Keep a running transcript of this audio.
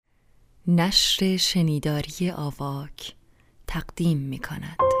نشر شنیداری آواک تقدیم می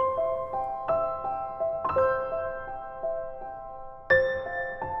کند.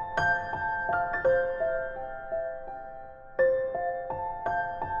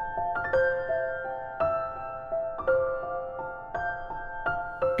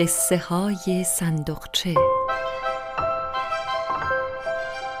 قصه های صندوقچه.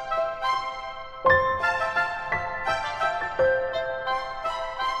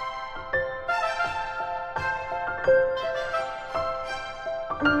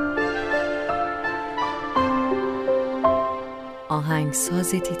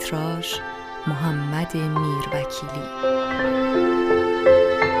 آهنگساز تیتراژ محمد میروکیلی.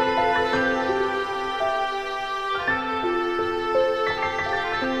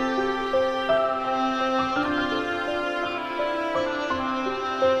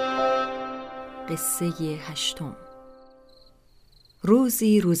 قصه هشتم.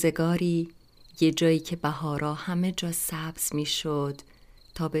 روزگاری یه جایی که بهارا همه جا سبز می شد،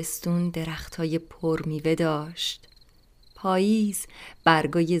 تابستون درختای پر میوه داشت، پاییز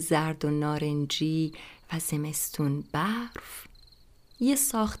برگای زرد و نارنجی و زمستون برف. یه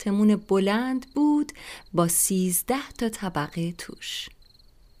ساختمون بلند بود با 13 تا طبقه توش.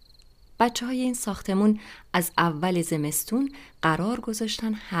 بچه‌های این ساختمون از اول زمستون قرار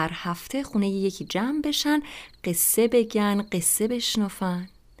گذاشتن هر هفته خونه یکی جمع بشن، قصه بگن، قصه بشنفن.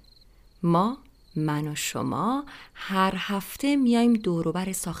 من و شما هر هفته میایم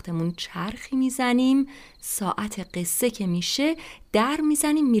دوروبر ساختمون چرخی میزنیم، ساعت قصه که میشه در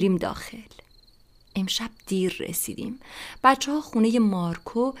میزنیم میریم داخل. امشب دیر رسیدیم. بچه‌ها خونه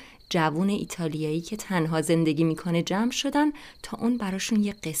مارکو، جوون ایتالیایی که تنها زندگی میکنه، جمع شدن تا اون براشون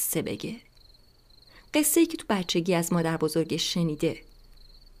یه قصه بگه. قصه‌ای که تو بچگی از مادر بزرگش شنیده.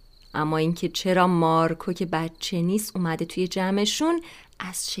 اما اینکه چرا مارکو که بچه نیست اومده توی جمعشون،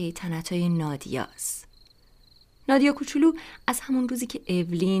 از شیطنتای نادیاست. نادیا کوچولو از همون روزی که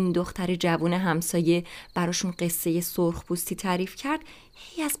اولین دختر جوون همسایه براشون قصه سرخپوستی تعریف کرد،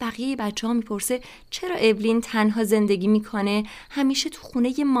 هی از بقیه بچه‌ها میپرسه چرا اولین تنها زندگی میکنه، همیشه تو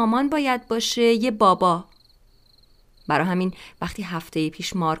خونه یه مامان باید باشه، یه بابا. برای همین وقتی هفته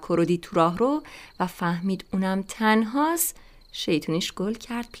پیش مارکو رو دید تو راه رو و فهمید اونم تنهاست، شیطونیش گل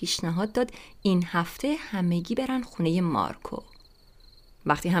کرد، پیشنهاد داد این هفته همگی برن خونه مارکو.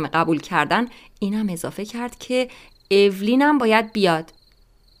 وقتی همه قبول کردن، اینم اضافه کرد که اولینم باید بیاد.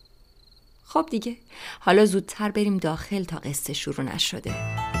 خب دیگه، حالا زودتر بریم داخل تا قصه شروع نشده.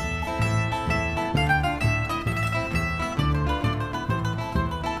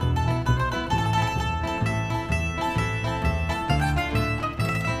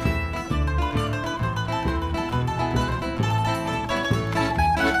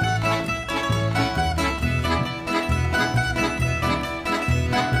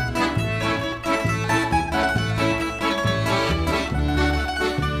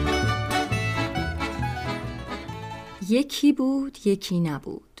 یکی بود یکی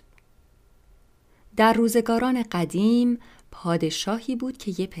نبود. در روزگاران قدیم پادشاهی بود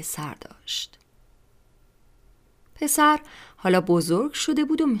که یه پسر داشت. پسر حالا بزرگ شده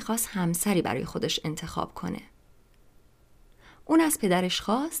بود و میخواست همسری برای خودش انتخاب کنه. اون از پدرش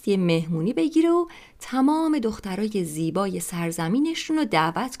خواست یه مهمونی بگیره و تمام دخترای زیبای سرزمینشون رو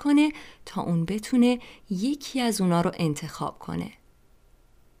دعوت کنه تا اون بتونه یکی از اونا رو انتخاب کنه.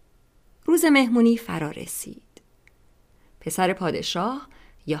 روز مهمونی فرا رسید. پسر پادشاه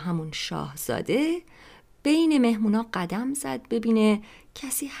یا همون شاهزاده بین مهمونا قدم زد ببینه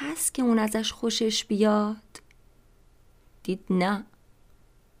کسی هست که اون ازش خوشش بیاد. دید نه.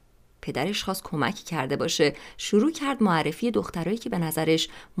 پدرش خواست کمکی کرده باشه، شروع کرد معرفی دخترایی که به نظرش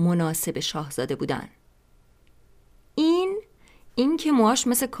مناسب شاهزاده بودن. این که موهاش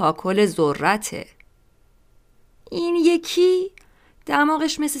مثل کاکل ذرته. این یکی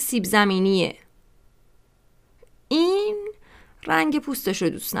دماغش مثل سیب زمینیه. این رنگ پوستش رو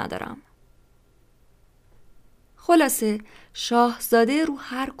دوست ندارم. خلاصه شاهزاده رو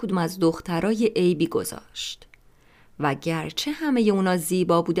هر کدوم از دخترای عیبی گذاشت و گرچه همه اونا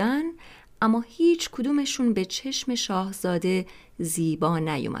زیبا بودن، اما هیچ کدومشون به چشم شاهزاده زیبا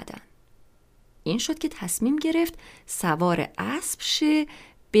نیومدن. این شد که تصمیم گرفت سوار اسب شه،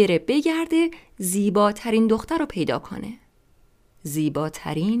 بره بگرده زیباترین دختر رو پیدا کنه.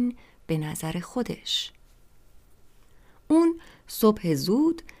 زیباترین به نظر خودش. اون صبح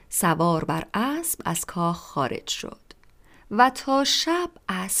زود سوار بر اسب از کاخ خارج شد و تا شب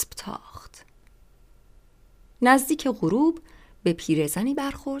اسب تاخت. نزدیک غروب به پیرزنی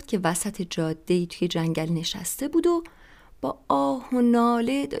برخورد که وسط جاده‌ای توی جنگل نشسته بود و با آه و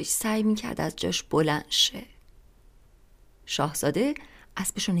ناله داشت سعی می‌کرد از جاش بلند شه. شاهزاده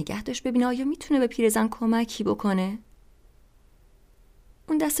اسبشو نگه داشت ببینه آیا میتونه به پیرزن کمکی بکنه.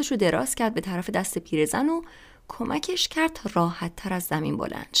 اون دستشو دراز کرد به طرف دست پیرزن و کمکش کرد تا راحت تر از زمین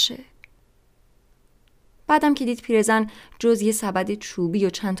بلند شه. بعدم که دید پیرزن جز یه سبد چوبی و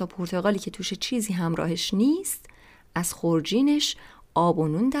چند تا پرتقالی که توش چیزی همراهش نیست، از خورجینش آب و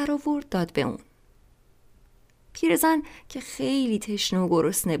نون در آورد داد به اون. پیرزن که خیلی تشنه و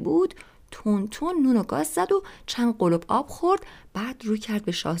گرسنه بود تون تون نون و گاز زد و چند قلوب آب خورد. بعد رو کرد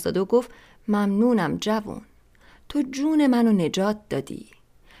به شاهزاده و گفت ممنونم جوون، تو جون منو نجات دادی.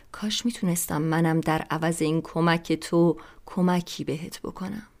 کاش میتونستم منم در عوض این کمک تو کمکی بهت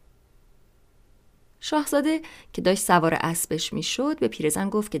بکنم. شاهزاده که داشت سوار اسبش میشد به پیرزن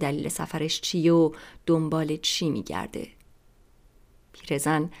گفت که دلیل سفرش چیه و دنبال چی میگرده.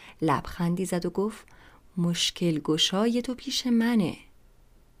 پیرزن لبخندی زد و گفت مشکل گشای تو پیش منه.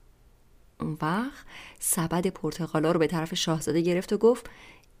 اون وقت سبد پرتقالا رو به طرف شاهزاده گرفت و گفت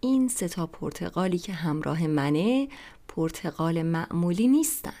این 3 تا پرتقالی که همراه منه پرتقال معمولی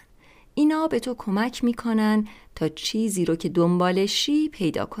نیستن. اینا به تو کمک میکنن تا چیزی رو که دنبالشی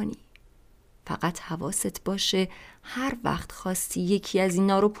پیدا کنی. فقط حواست باشه هر وقت خواستی یکی از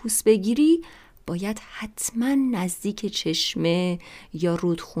اینا رو پوست بگیری باید حتما نزدیک چشمه یا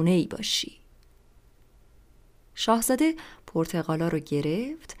رودخونه‌ای باشی. شاهزاده پرتقالا رو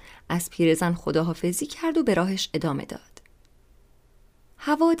گرفت، از پیرزن خداحافظی کرد و به راهش ادامه داد.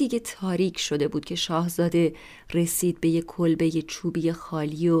 هوا دیگه تاریک شده بود که شاهزاده رسید به یک کلبه چوبی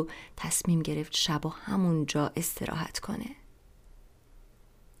خالی و تصمیم گرفت شب و همونجا استراحت کنه.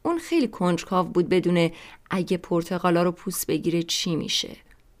 اون خیلی کنجکاو بود بدونه اگه پرتقالا رو پوست بگیره چی میشه.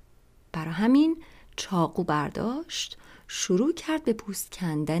 برای همین چاقو برداشت، شروع کرد به پوست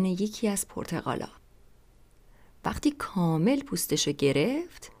کندن یکی از پرتقالا. وقتی کامل پوستشو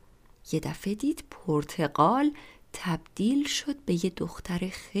گرفت یه دفعه دید پرتقال تبدیل شد به یه دختر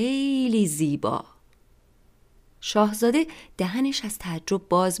خیلی زیبا. شاهزاده دهنش از تعجب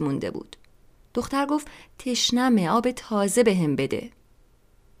باز مونده بود. دختر گفت تشنمه، آب تازه بهم بده.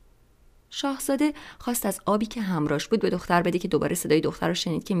 شاهزاده خواست از آبی که همراهش بود به دختر بده که دوباره صدای دختر رو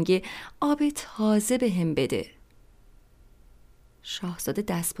شنید که میگه آب تازه بهم بده. شاهزاده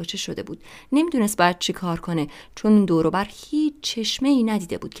دستپاچه شده بود. نمیدونست باید چی کار کنه چون اون دور و بر هیچ چشمه‌ای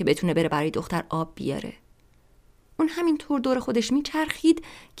ندیده بود که بتونه بره برای دختر آب بیاره. اون همینطور دور خودش میچرخید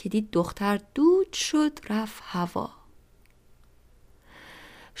که دید دختر دود شد رفت هوا.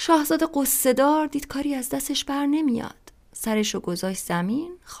 شاهزاده قصه دار دید کاری از دستش بر نمیاد. سرشو گذاشت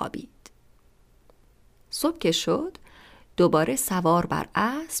زمین خوابید. صبح که شد دوباره سوار بر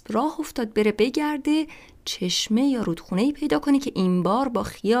اسب راه افتاد بره بگرده چشمه یا رودخونه‌ای پیدا کنه که این بار با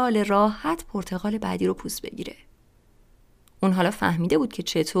خیال راحت پرتقال بعدی رو پوست بگیره. اون حالا فهمیده بود که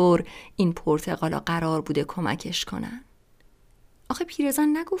چطور این پرتقالا قرار بوده کمکش کنن. آخه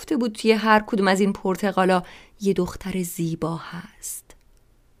پیرزن نگفته بود توی هر کدوم از این پرتقالا یه دختر زیبا هست.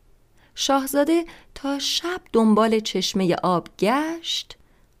 شاهزاده تا شب دنبال چشمه آب گشت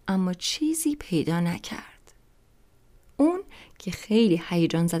اما چیزی پیدا نکرد. اون که خیلی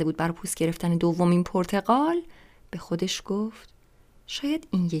هیجان زده بود برای پوست گرفتن دومین پرتقال به خودش گفت شاید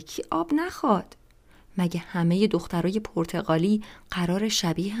این یکی آب نخواد. مگه همه دخترای پرتقالی قرار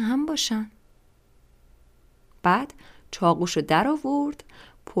شبیه هم باشن؟ بعد چاقوشو در آورد،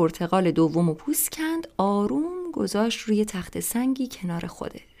 پرتقال دومو پوست کند، آروم گذاشت روی تخت سنگی کنار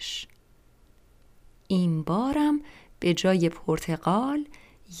خودش. این بارم به جای پرتقال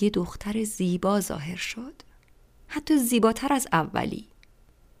یه دختر زیبا ظاهر شد. حتی زیباتر از اولی.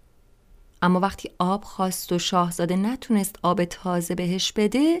 اما وقتی آب خواست و شاهزاده نتونست آب تازه بهش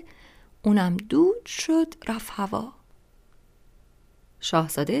بده اونم دود شد رفت هوا.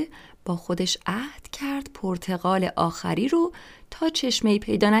 شاهزاده با خودش عهد کرد پرتقال آخری رو تا چشمه‌ای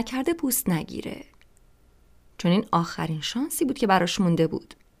پیدا نکرده پوست نگیره. چون این آخرین شانسی بود که براش مونده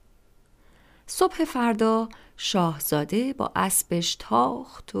بود. صبح فردا شاهزاده با اسبش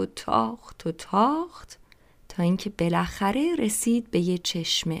تاخت و تاخت و تاخت تا اینکه بالاخره رسید به یه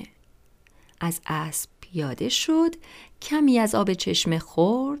چشمه. از اسب پیاده شد، کمی از آب چشمه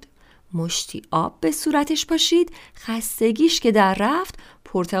خورد، مشتی آب به صورتش پاشید، خستگیش که در رفت،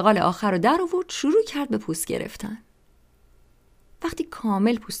 پرتقال آخر رو در آورد، شروع کرد به پوست گرفتن. وقتی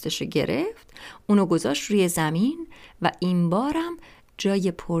کامل پوستشو گرفت، اونو گذاشت روی زمین و این بارم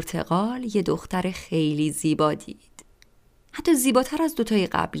جای پرتقال یه دختر خیلی زیبا دید. حتی زیباتر از دوتای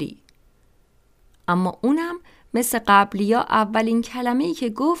قبلی. اما اونم مثل قبلیا اولین کلمه‌ای که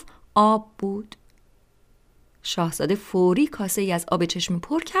گفت آب بود. شاهزاده فوری کاسه ای از آب چشمه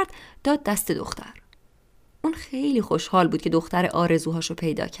پر کرد داد دست دختر. اون خیلی خوشحال بود که دختر آرزوهاشو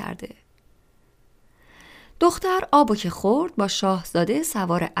پیدا کرده. دختر آبو که خورد با شاهزاده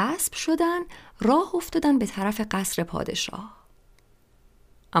سوار اسب شدن، راه افتادن به طرف قصر پادشاه.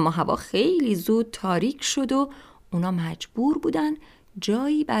 اما هوا خیلی زود تاریک شد و اونا مجبور بودن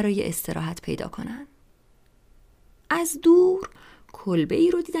جایی برای استراحت پیدا کنن. از دور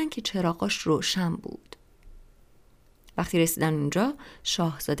کلبه‌ای رو دیدن که چراغاش روشن بود. وقتی رسیدن اونجا،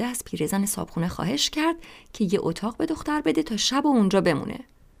 شاهزاده از پیرزن صابخونه خواهش کرد که یه اتاق به دختر بده تا شب اونجا بمونه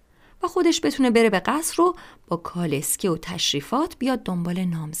و خودش بتونه بره به قصر و با کالسکه و تشریفات بیاد دنبال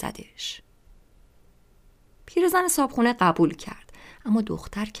نامزدش. پیرزن صابخونه قبول کرد، اما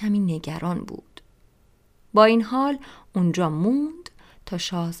دختر کمی نگران بود. با این حال اونجا موند تا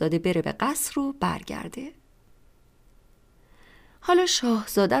شاهزاده بره به قصر و برگرده. حالا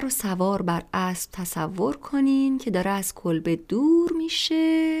شاهزاده رو سوار بر اسب تصور کنین که داره از کلبه دور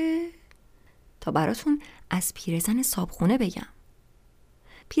میشه تا براتون از پیرزن صابخونه بگم.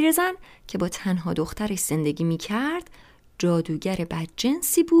 پیرزن که با تنها دخترش زندگی میکرد جادوگر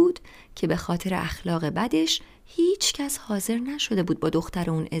بدجنسی بود که به خاطر اخلاق بدش هیچ کس حاضر نشده بود با دختر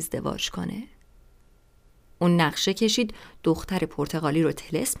اون ازدواج کنه. اون نقشه کشید دختر پرتقالی رو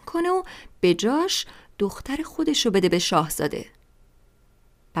طلسم کنه و به جاش دختر خودش رو بده به شاهزاده.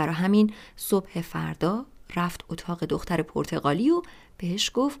 برای همین صبح فردا رفت اتاق دختر پرتقالی و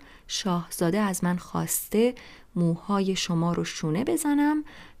بهش گفت شاهزاده از من خواسته موهای شما رو شونه بزنم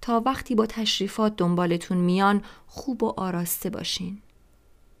تا وقتی با تشریفات دنبالتون میان خوب و آراسته باشین.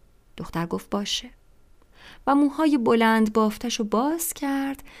 دختر گفت باشه و موهای بلند بافتش رو باز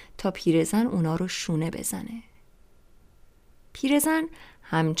کرد تا پیرزن اونا رو شونه بزنه. پیرزن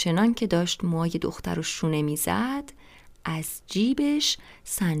همچنان که داشت موهای دختر رو شونه میزد از جیبش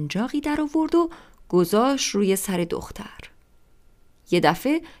سنجاقی در آورد و گذاشت روی سر دختر. یه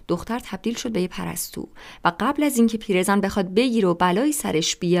دفعه دختر تبدیل شد به یه پرستو و قبل از اینکه پیرزن بخواد بگیره و بلایی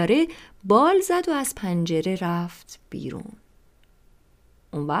سرش بیاره بال زد و از پنجره رفت بیرون.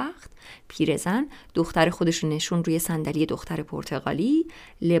 اون وقت پیرزن دختر خودش رو نشون روی صندلی دختر پرتقالی،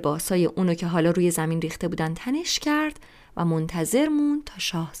 لباسای اونو که حالا روی زمین ریخته بودن تنش کرد و منتظر موند تا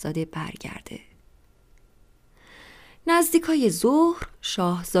شاهزاده برگرده. نزدیکای ظهر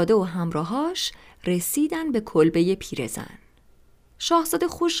شاهزاده و همراهاش رسیدن به کلبه پیرزن. شاهزاده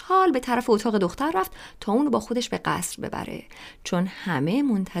خوشحال به طرف اتاق دختر رفت تا اونو با خودش به قصر ببره، چون همه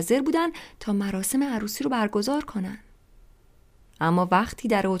منتظر بودن تا مراسم عروسی رو برگزار کنن. اما وقتی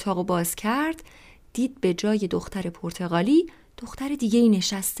در اتاق باز کرد دید به جای دختر پرتقالی دختر دیگه ای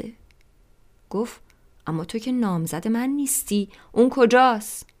نشسته. گفت اما تو که نامزد من نیستی، اون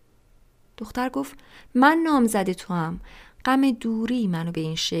کجاست؟ دختر گفت من نامزد توام، غم دوری منو به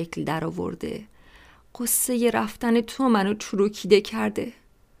این شکل در آورده، قصه رفتن تو منو چروکیده کرده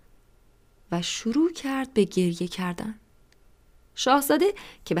و شروع کرد به گریه کردن. شاهزاده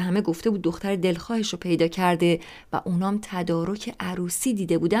که به همه گفته بود دختر دلخواهش رو پیدا کرده و اونام تدارک عروسی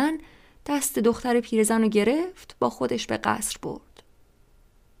دیده بودن، دست دختر پیرزن رو گرفت با خودش به قصر برد.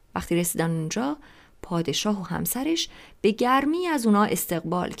 وقتی رسیدن اونجا پادشاه و همسرش به گرمی از اونا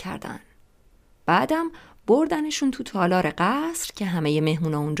استقبال کردن. بعدم بردنشون تو تالار قصر که همه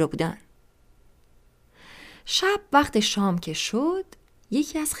مهمونا اونجا بودن. شب وقت شام که شد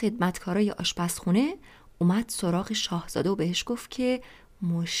یکی از خدمتکارای آشپزخونه اومد سراغ شاهزاده و بهش گفت که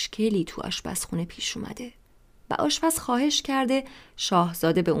مشکلی تو آشپزخونه پیش اومده و آشپز خواهش کرده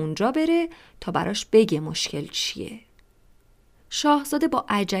شاهزاده به اونجا بره تا براش بگه مشکل چیه. شاهزاده با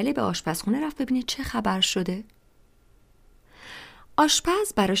عجله به آشپزخونه رفت ببینه چه خبر شده.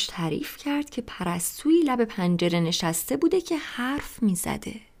 آشپز براش تعریف کرد که پرستویی لب پنجره نشسته بوده که حرف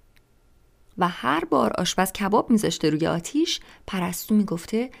میزده و هر بار آشپز کباب میذاشته روی آتیش پرستو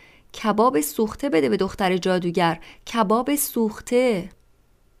میگفته کباب سوخته بده به دختر جادوگر، کباب سوخته.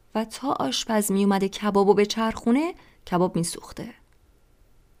 و تا آشپز میومده کبابو به چرخونه کباب میسوخته.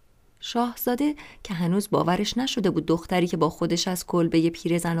 شاهزاده که هنوز باورش نشده بود دختری که با خودش از کلبه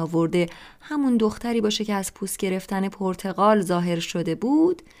پیرزن آورده همون دختری باشه که از پوست گرفتن پرتقال ظاهر شده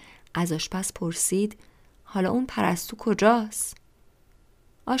بود، از آشپز پرسید حالا اون پرستو کجاست؟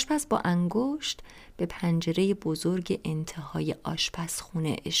 آشپز با انگشت به پنجره بزرگ انتهای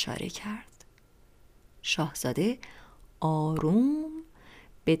آشپزخونه اشاره کرد. شاهزاده آروم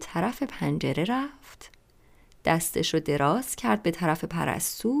به طرف پنجره رفت، دستش رو دراز کرد به طرف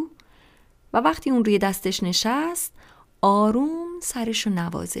پرستو و وقتی اون روی دستش نشست آروم سرش رو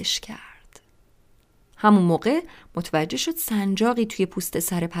نوازش کرد. همون موقع متوجه شد سنجاقی توی پوست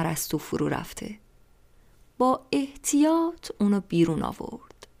سر پرستو فرو رفته. با احتیاط اونو بیرون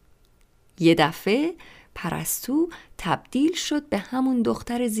آورد. یه دفعه پرستو تبدیل شد به همون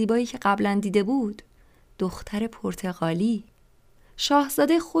دختر زیبایی که قبلا دیده بود، دختر پرتقالی.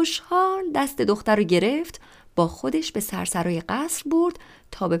 شاهزاده خوشحال دست دختر رو گرفت، با خودش به سرسرای قصر برد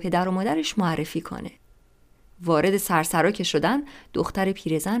تا به پدر و مادرش معرفی کنه. وارد سرسرا که شدن، دختر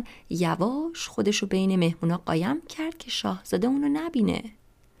پیرزن یواش خودشو بین مهمونا قایم کرد که شاهزاده اونو نبینه.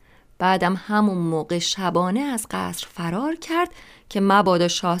 بعدم همون موقع شبانه از قصر فرار کرد که مبادا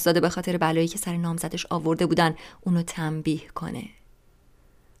شاهزاده به خاطر بلایی که سر نامزدش آورده بودن اونو تنبیه کنه.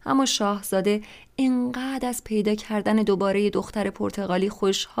 اما شاهزاده انقدر از پیدا کردن دوباره دختر پرتقالی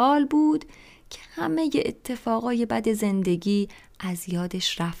خوشحال بود که همه اتفاقای بد زندگی از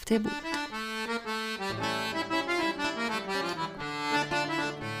یادش رفته بود.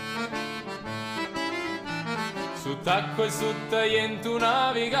 Su tacco e su tagliento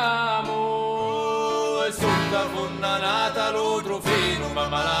navigamo e sulla fonnanata lo trofino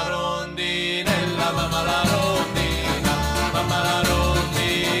mamma la rondinella mamma la rondina mamma la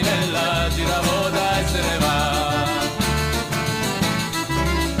rondinella giravota e se ne va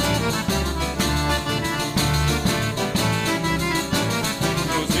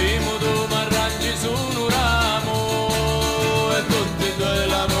così modo m'arrangi su un ramo e tutti e due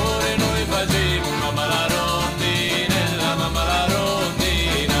l'amore noi facciamo mamma la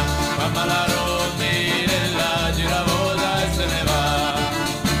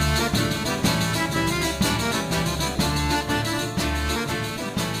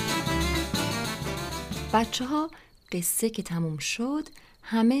بچه ها قصه که تموم شد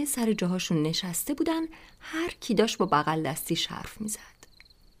همه سر جاهاشون نشسته بودن، هر کی داشت با بغل دستیش حرف میزد.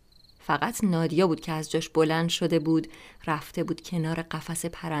 فقط نادیا بود که از جاش بلند شده بود، رفته بود کنار قفس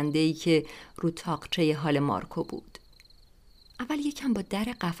پرنده‌ای که رو تاقچه حال مارکو بود. اول یکم با در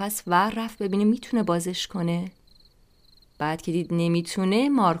قفس ور رفت ببینه میتونه بازش کنه. بعد که دید نمیتونه،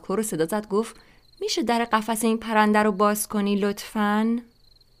 مارکو رو صدا زد، گفت میشه در قفس این پرنده رو باز کنی لطفاً؟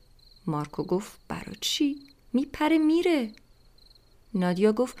 مارکو گفت برای چی؟ میپره میره.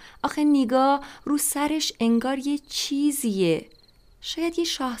 نادیا گفت آخه نگاه رو سرش انگار یه چیزیه، شاید یه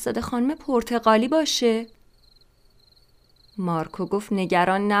شاهزاده خانم پرتقالی باشه. مارکو گفت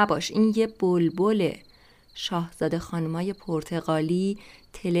نگران نباش، این یه بلبله. شاهزاده خانمای پرتقالی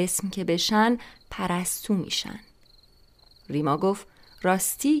طلسم که بشن پرستو میشن. ریما گفت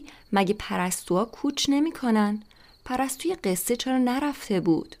راستی مگه پرستوها کوچ نمی کنن؟ پرستوی قصه چرا نرفته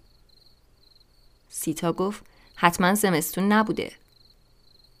بود؟ سیتا گفت حتما زمستون نبوده.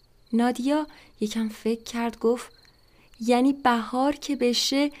 نادیا یکم فکر کرد، گفت یعنی بهار که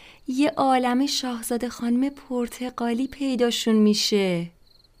بشه یه عالمه شاهزاده خانم پرتقالی پیداشون میشه.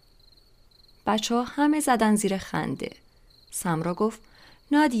 بچه ها همه زدن زیر خنده. سمرا گفت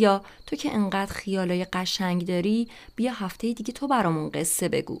نادیا تو که انقدر خیالای قشنگ داری، بیا هفته دیگه تو برامون قصه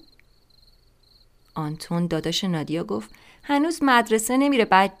بگو. آنتون داداش نادیا گفت هنوز مدرسه نمیره،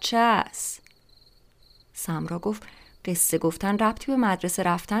 بچه است. سمرا گفت قصه گفتن ربطی به مدرسه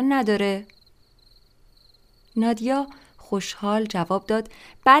رفتن نداره. نادیا خوشحال جواب داد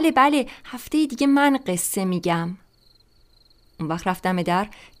بله بله، هفته دیگه من قصه میگم. اون وقت رفتم در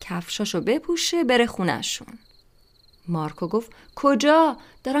کفشاشو بپوشه بره خونه‌شون. مارکو گفت کجا؟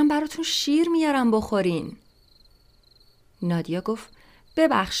 دارم براتون شیر میارم بخورین. نادیا گفت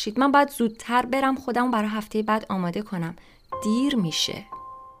ببخشید من باید زودتر برم خودمو برای هفته بعد آماده کنم، دیر میشه.